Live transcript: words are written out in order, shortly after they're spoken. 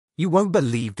You won't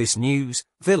believe this news,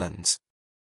 villains.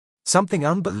 Something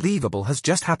unbelievable has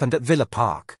just happened at Villa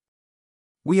Park.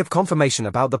 We have confirmation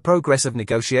about the progress of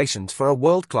negotiations for a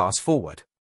world-class forward.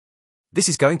 This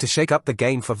is going to shake up the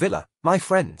game for Villa, my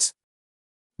friends.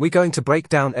 We're going to break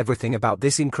down everything about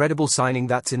this incredible signing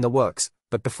that's in the works,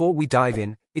 but before we dive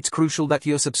in, it's crucial that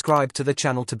you're subscribed to the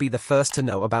channel to be the first to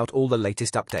know about all the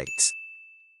latest updates.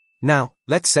 Now,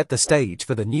 let's set the stage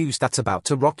for the news that's about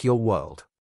to rock your world.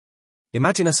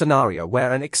 Imagine a scenario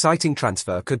where an exciting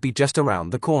transfer could be just around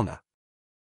the corner.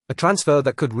 A transfer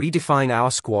that could redefine our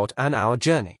squad and our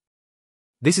journey.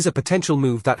 This is a potential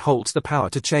move that holds the power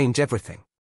to change everything.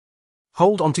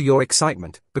 Hold on to your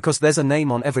excitement, because there's a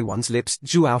name on everyone's lips: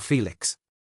 João Felix.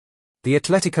 The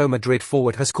Atletico Madrid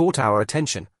forward has caught our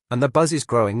attention, and the buzz is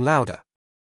growing louder.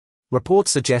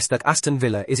 Reports suggest that Aston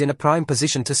Villa is in a prime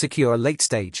position to secure a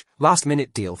late-stage,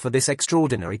 last-minute deal for this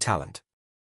extraordinary talent.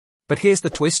 But here's the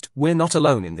twist: we're not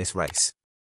alone in this race.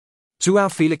 João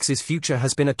Felix's future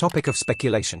has been a topic of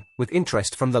speculation, with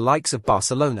interest from the likes of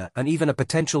Barcelona and even a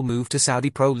potential move to Saudi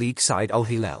Pro League side Al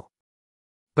Hilal.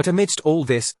 But amidst all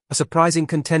this, a surprising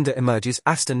contender emerges: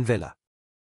 Aston Villa.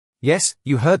 Yes,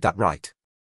 you heard that right.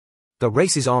 The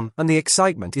race is on, and the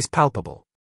excitement is palpable.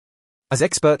 As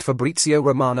expert Fabrizio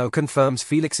Romano confirms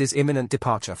Felix's imminent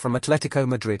departure from Atletico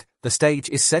Madrid, the stage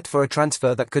is set for a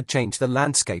transfer that could change the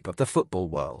landscape of the football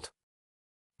world.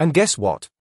 And guess what?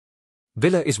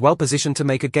 Villa is well positioned to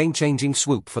make a game-changing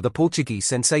swoop for the Portuguese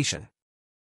sensation.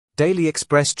 Daily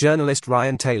Express journalist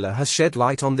Ryan Taylor has shed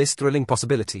light on this thrilling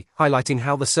possibility, highlighting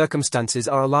how the circumstances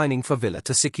are aligning for Villa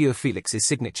to secure Felix's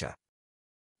signature.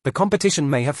 The competition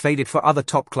may have faded for other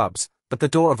top clubs, but the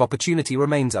door of opportunity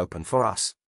remains open for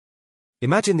us.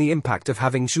 Imagine the impact of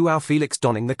having João Felix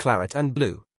donning the claret and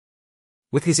blue.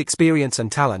 With his experience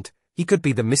and talent, he could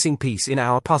be the missing piece in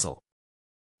our puzzle.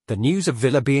 The news of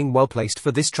Villa being well placed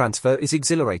for this transfer is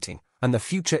exhilarating, and the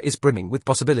future is brimming with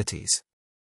possibilities.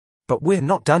 But we're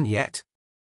not done yet.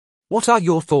 What are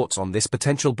your thoughts on this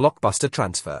potential blockbuster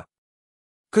transfer?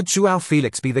 Could João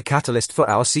Felix be the catalyst for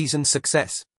our season's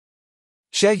success?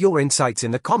 Share your insights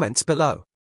in the comments below.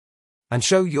 And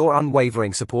show your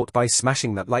unwavering support by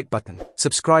smashing that like button,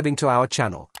 subscribing to our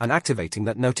channel, and activating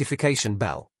that notification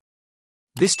bell.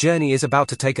 This journey is about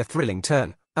to take a thrilling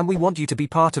turn, and we want you to be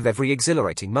part of every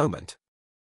exhilarating moment.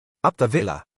 Up the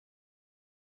Villa!